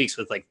 41 weeks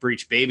with like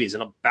breech babies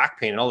and back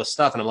pain and all this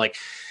stuff. And I'm like,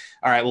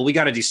 all right, well, we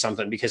got to do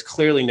something, because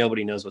clearly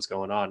nobody knows what's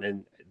going on.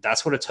 And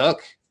that's what it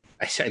took.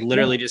 I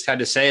literally just had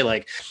to say,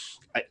 like,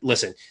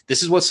 listen,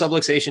 this is what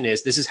subluxation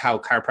is. This is how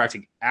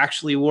chiropractic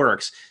actually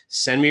works.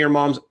 Send me your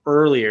moms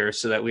earlier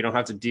so that we don't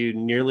have to do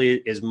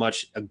nearly as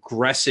much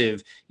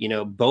aggressive,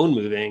 bone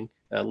moving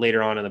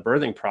later on in the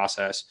birthing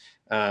process.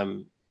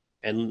 And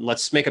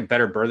let's make a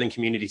better birthing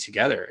community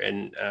together.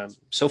 And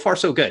so far,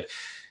 so good.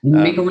 You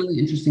make a really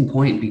interesting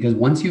point, because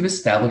once you've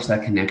established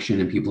that connection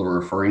and people are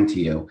referring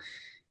to you,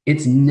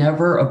 it's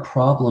never a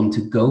problem to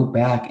go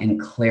back and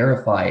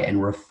clarify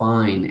and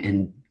refine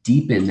and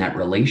deepen that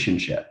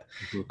relationship.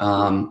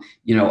 I'll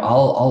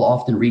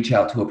often reach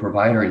out to a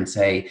provider and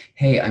say,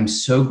 hey, I'm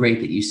so great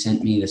that you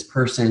sent me this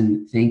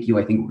person. Thank you.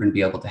 I think we're going to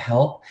be able to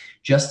help.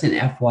 Just an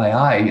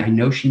FYI, I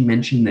know she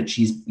mentioned that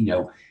she's,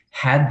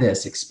 had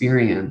this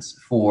experience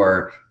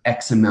for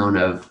X amount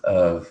of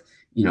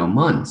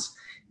months.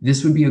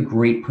 This would be a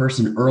great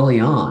person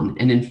early on.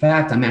 And in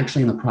fact, I'm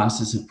actually in the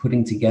process of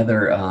putting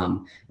together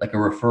like a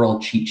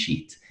referral cheat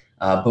sheet,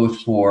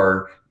 both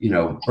for,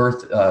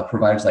 birth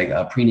providers,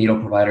 like prenatal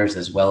providers,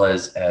 as well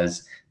as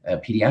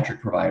pediatric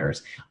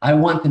providers. I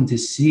want them to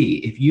see,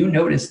 if you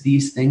notice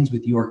these things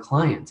with your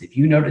clients, if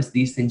you notice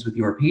these things with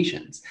your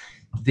patients,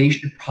 they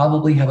should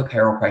probably have a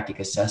chiropractic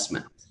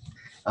assessment.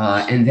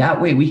 And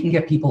that way we can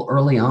get people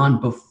early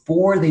on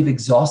before they've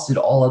exhausted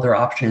all other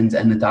options.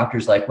 And the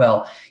doctor's like,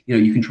 well,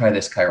 you can try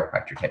this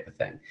chiropractor type of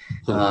thing.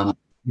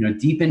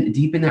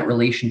 Deepen that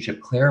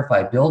relationship,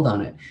 clarify, build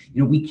on it.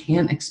 We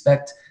can't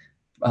expect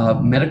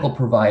medical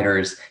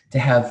providers to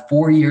have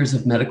 4 years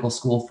of medical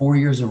school, 4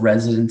 years of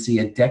residency,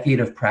 a decade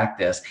of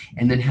practice,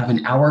 and then have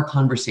an hour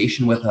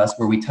conversation with us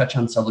where we touch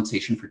on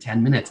subluxation for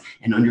 10 minutes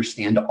and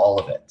understand all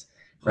of it.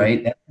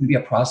 Right? That can be a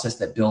process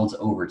that builds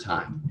over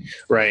time.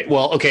 Right.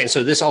 Well, okay.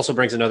 So this also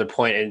brings another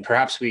point, and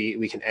perhaps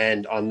we can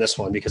end on this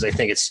one because I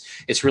think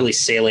it's really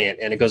salient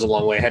and it goes a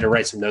long way. I had to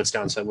write some notes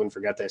down so I wouldn't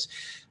forget this.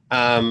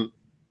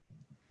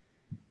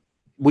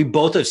 We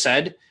both have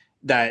said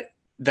that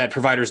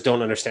providers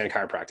don't understand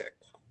chiropractic.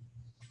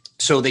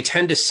 So they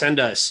tend to send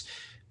us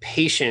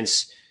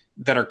patients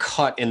that are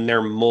cut in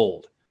their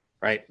mold,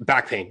 right?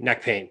 Back pain,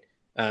 neck pain,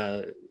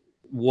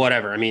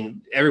 whatever. I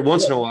mean, every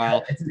once in a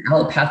while. It's an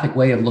allopathic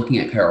way of looking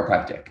at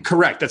chiropractic.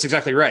 Correct. That's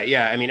exactly right.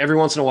 Yeah. I mean, every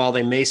once in a while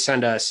they may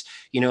send us,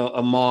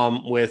 a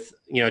mom with,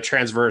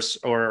 transverse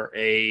or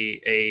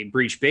a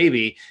breech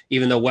baby,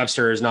 even though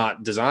Webster is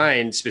not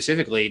designed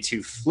specifically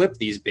to flip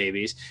these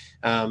babies.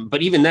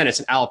 But even then it's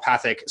an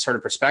allopathic sort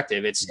of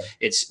perspective.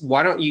 It's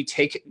why don't you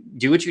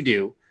do what you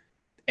do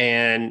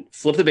and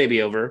flip the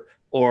baby over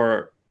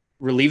or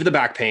relieve the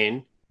back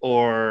pain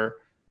or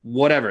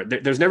whatever.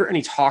 There's never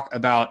any talk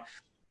about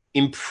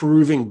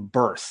improving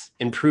birth,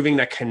 improving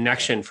that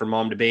connection from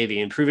mom to baby,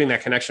 improving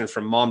that connection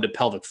from mom to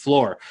pelvic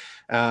floor,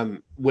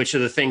 which are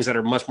the things that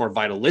are much more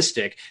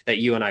vitalistic that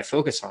you and I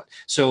focus on.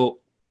 So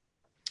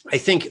I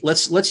think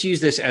let's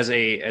use this as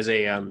a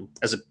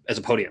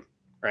podium,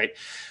 right?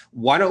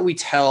 Why don't we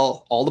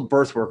tell all the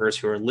birth workers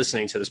who are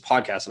listening to this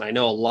podcast, and I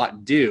know a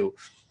lot do,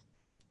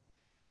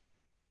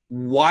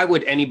 why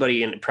would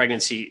anybody in a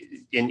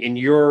pregnancy in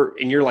your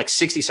like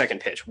 60-second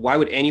pitch, why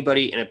would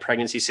anybody in a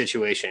pregnancy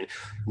situation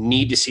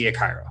need to see a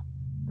chiro,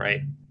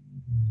 right?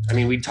 I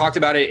mean, we talked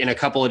about it in a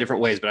couple of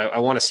different ways, but I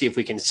want to see if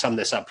we can sum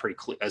this up pretty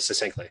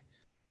succinctly.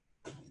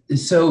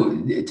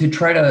 So to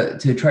try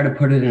to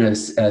put it in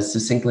as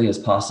succinctly as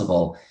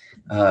possible,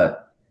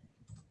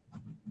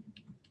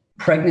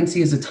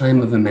 pregnancy is a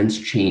time of immense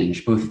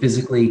change, both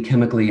physically,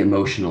 chemically,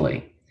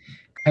 emotionally.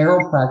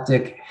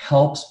 Chiropractic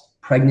helps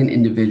pregnant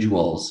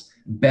individuals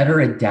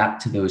better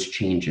adapt to those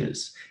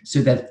changes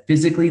so that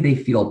physically they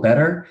feel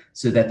better,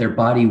 so that their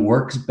body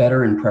works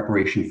better in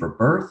preparation for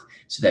birth,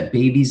 so that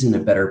baby's in a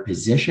better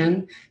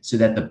position, so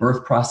that the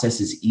birth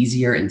process is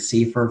easier and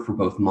safer for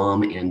both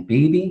mom and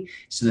baby,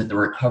 so that the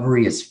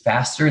recovery is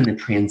faster and the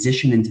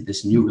transition into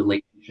this new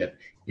relationship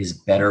is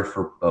better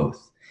for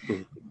both.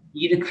 The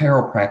key to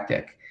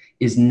chiropractic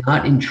is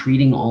not in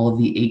treating all of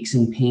the aches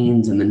and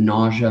pains and the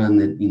nausea and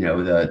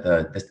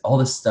the all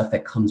the stuff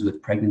that comes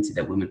with pregnancy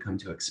that women come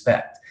to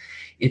expect.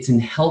 It's in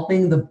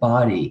helping the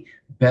body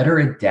better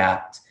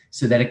adapt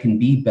so that it can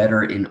be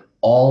better in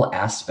all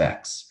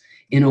aspects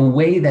in a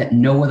way that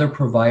no other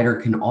provider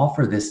can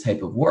offer this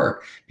type of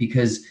work,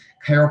 because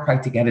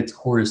chiropractic at its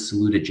core is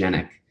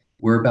salutogenic.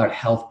 We're about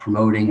health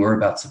promoting, we're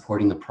about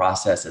supporting the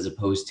process as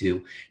opposed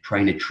to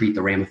trying to treat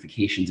the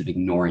ramifications of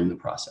ignoring the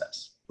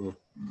process.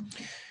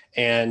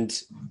 And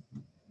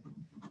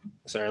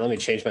sorry, let me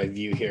change my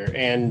view here.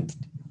 And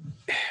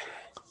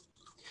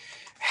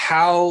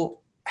how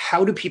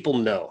do people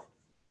know?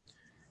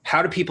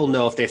 How do people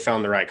know if they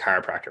found the right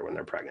chiropractor when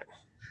they're pregnant?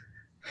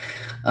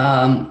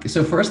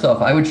 So first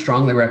off, I would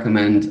strongly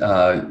recommend,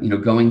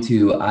 going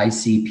to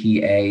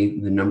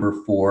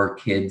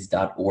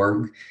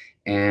ICPA4kids.org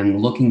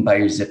and looking by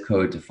your zip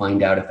code to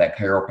find out if that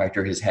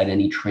chiropractor has had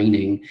any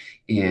training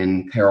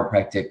in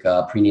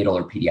chiropractic prenatal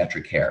or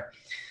pediatric care.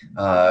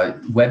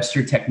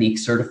 Webster Technique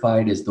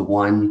Certified is the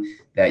one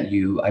that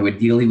I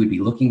ideally would be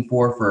looking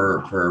for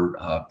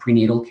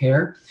prenatal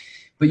care.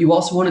 But you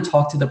also want to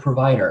talk to the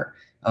provider.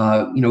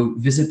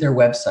 Visit their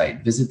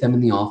website, visit them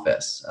in the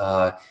office.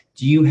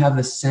 Do you have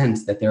the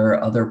sense that there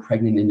are other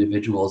pregnant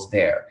individuals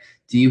there?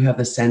 Do you have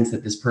the sense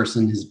that this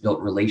person has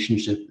built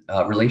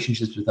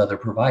relationships with other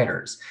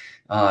providers?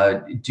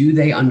 Do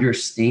they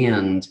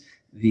understand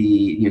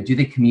do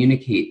they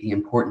communicate the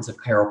importance of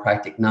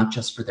chiropractic, not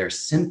just for their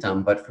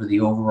symptom, but for the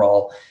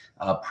overall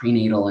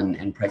prenatal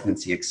and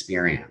pregnancy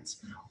experience?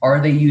 Are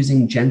they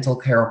using gentle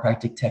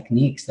chiropractic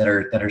techniques that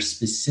are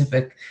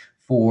specific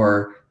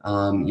for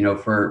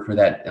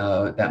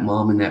that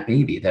mom and that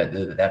baby,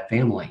 that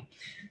family?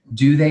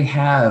 Do they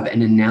have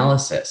an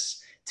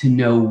analysis to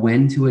know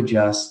when to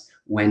adjust,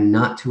 when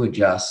not to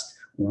adjust,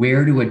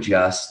 where to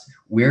adjust,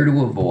 where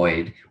to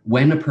avoid,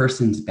 when a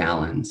person's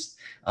balanced?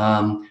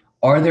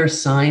 Are there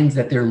signs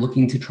that they're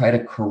looking to try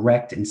to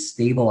correct and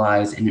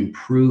stabilize and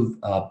improve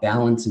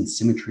balance and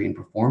symmetry and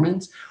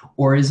performance?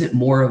 Or is it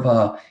more of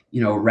a,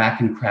 rack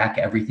and crack,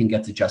 everything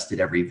gets adjusted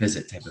every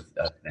visit type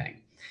of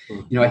thing?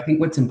 I think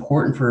what's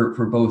important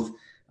for both,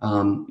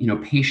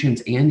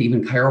 patients and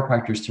even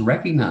chiropractors to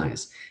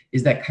recognize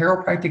is that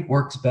chiropractic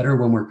works better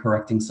when we're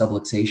correcting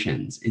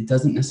subluxations. It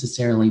doesn't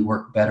necessarily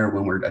work better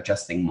when we're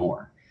adjusting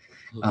more.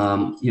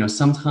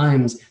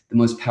 Sometimes the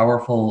most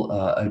powerful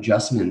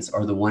adjustments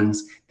are the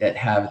ones that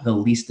have the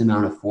least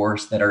amount of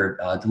force, that are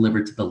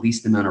delivered to the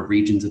least amount of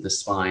regions of the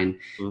spine,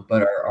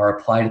 but are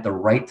applied at the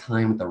right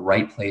time, at the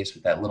right place,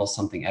 with that little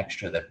something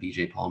extra that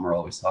BJ Palmer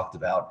always talked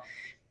about.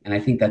 And I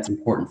think that's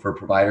important for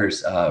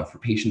providers, for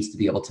patients to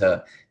be able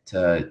to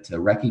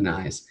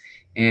recognize.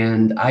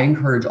 And I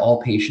encourage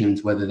all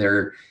patients, whether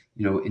they're,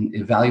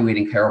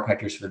 evaluating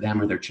chiropractors for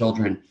them or their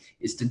children,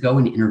 is to go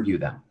and interview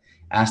them.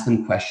 Ask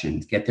them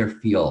questions, get their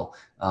feel,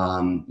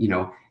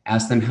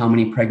 ask them how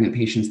many pregnant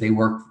patients they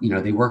work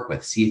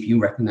with. See if you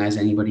recognize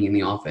anybody in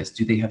the office.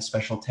 Do they have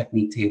special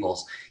technique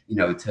tables,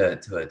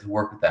 to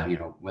work with them,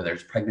 whether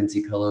it's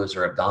pregnancy pillows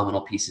or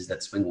abdominal pieces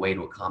that swing away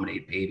to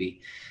accommodate baby.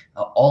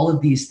 All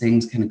of these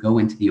things kind of go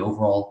into the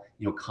overall,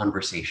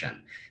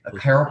 conversation. A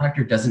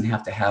chiropractor doesn't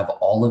have to have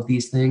all of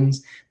these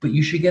things, but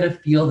you should get a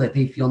feel that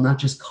they feel not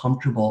just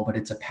comfortable, but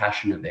it's a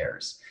passion of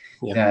theirs.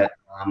 Yeah. That,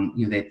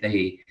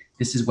 that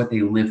this is what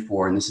they live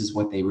for, and this is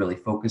what they really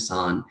focus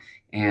on.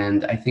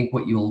 And I think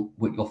what you'll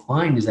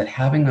find is that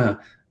having a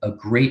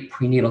great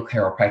prenatal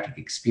chiropractic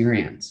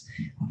experience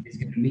is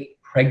going to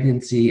make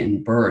pregnancy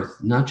and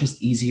birth not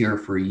just easier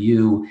for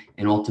you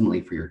and ultimately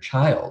for your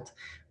child,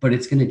 but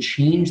it's going to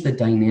change the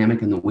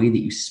dynamic and the way that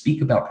you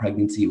speak about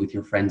pregnancy with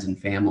your friends and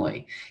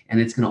family.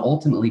 And it's going to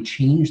ultimately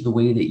change the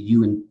way that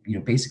you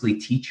basically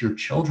teach your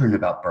children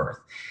about birth.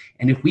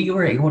 And if we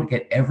were able to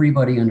get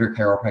everybody under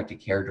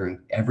chiropractic care during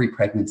every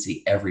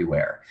pregnancy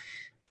everywhere,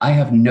 I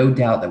have no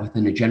doubt that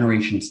within a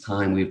generation's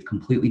time, we've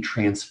completely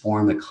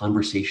transformed the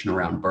conversation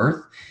around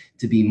birth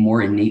to be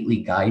more innately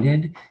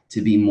guided,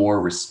 to be more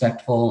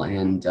respectful,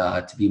 and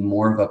to be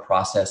more of a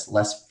process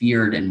less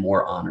feared and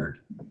more honored.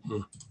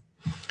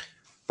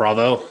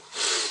 Bravo.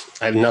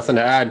 I have nothing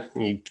to add.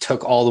 You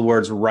took all the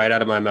words right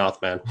out of my mouth,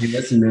 man. Hey,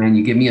 listen, man,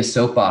 you give me a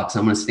soapbox,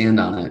 I'm going to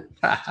stand on it.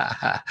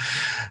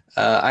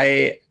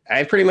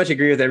 I pretty much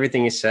agree with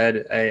everything you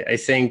said. I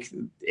think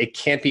it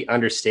can't be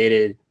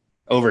overstated.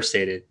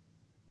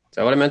 Is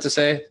that what I meant to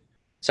say?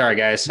 Sorry,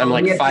 guys. I'm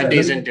like 5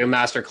 days into a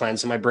master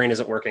cleanse, so my brain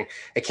isn't working.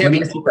 It can't be.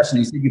 Let me ask you a question.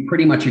 You said you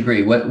pretty much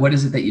agree. What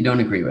is it that you don't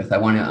agree with? I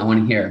want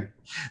to hear.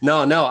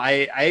 No.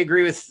 I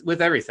agree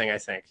with everything. I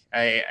think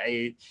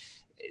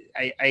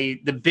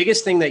the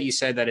biggest thing that you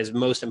said that is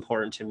most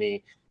important to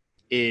me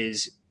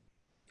is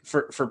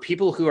for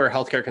people who are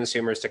healthcare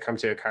consumers to come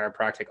to a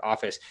chiropractic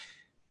office,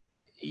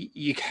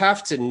 you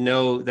have to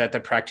know that the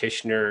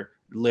practitioner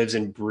lives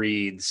and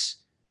breathes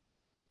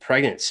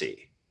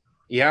pregnancy.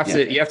 You have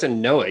to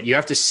know it. You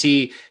have to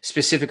see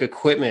specific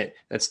equipment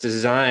that's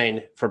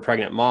designed for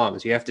pregnant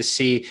moms. You have to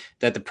see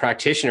that the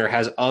practitioner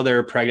has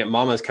other pregnant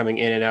mamas coming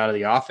in and out of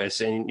the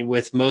office. And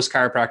with most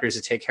chiropractors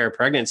that take care of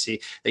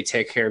pregnancy, they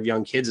take care of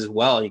young kids as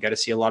well. And you got to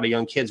see a lot of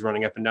young kids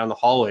running up and down the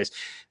hallways.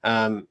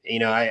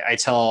 I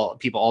tell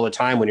people all the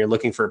time, when you're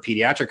looking for a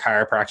pediatric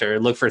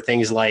chiropractor, look for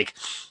things like,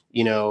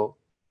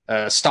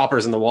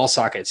 stoppers in the wall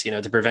sockets,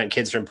 to prevent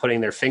kids from putting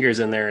their fingers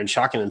in there and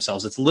shocking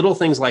themselves. It's little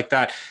things like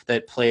that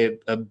play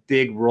a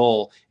big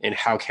role in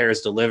how care is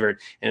delivered.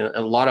 And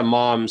a lot of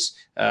moms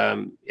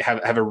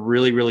have a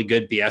really, really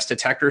good BS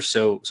detector.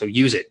 So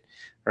use it,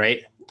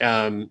 right?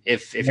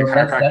 If your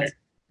chiropractor.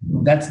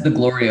 That's the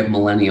glory of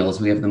millennials.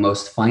 We have the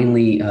most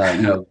finely,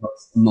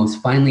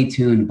 most finely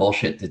tuned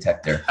bullshit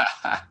detector.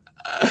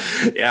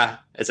 Yeah,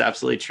 it's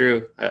absolutely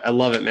true. I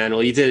love it, man.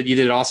 Well, you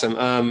did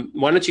awesome.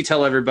 Why don't you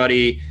tell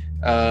everybody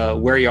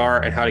where you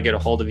are and how to get a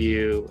hold of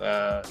you?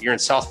 You're in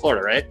South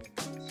Florida, right?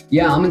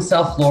 Yeah, I'm in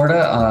South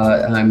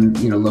Florida. I'm,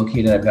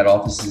 located, I've got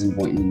offices in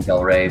Boynton and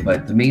Delray,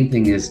 but the main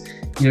thing is,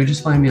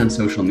 just find me on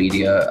social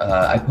media.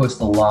 I post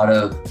a lot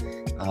of,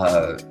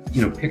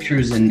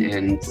 pictures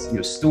and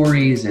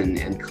stories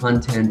and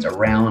content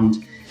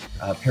around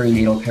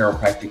perinatal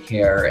chiropractic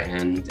care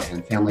and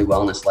family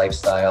wellness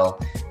lifestyle.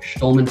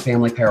 Stolman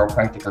Family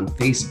Chiropractic on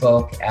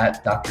Facebook,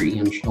 at Dr.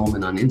 Ian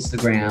Stolman on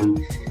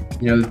Instagram.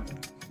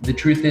 The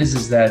truth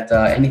is that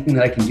anything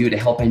that I can do to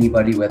help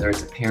anybody, whether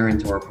it's a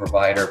parent or a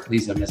provider,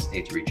 please don't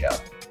hesitate to reach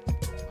out.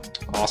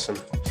 Awesome.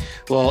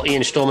 Well,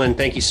 Ian Stolman,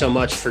 thank you so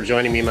much for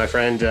joining me, my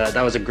friend.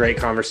 That was a great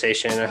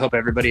conversation. I hope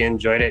everybody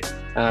enjoyed it.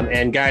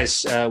 And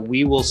guys,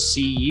 we will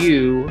see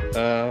you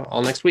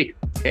all next week.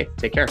 Okay,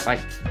 take care. Bye.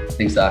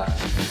 Thanks, Doc.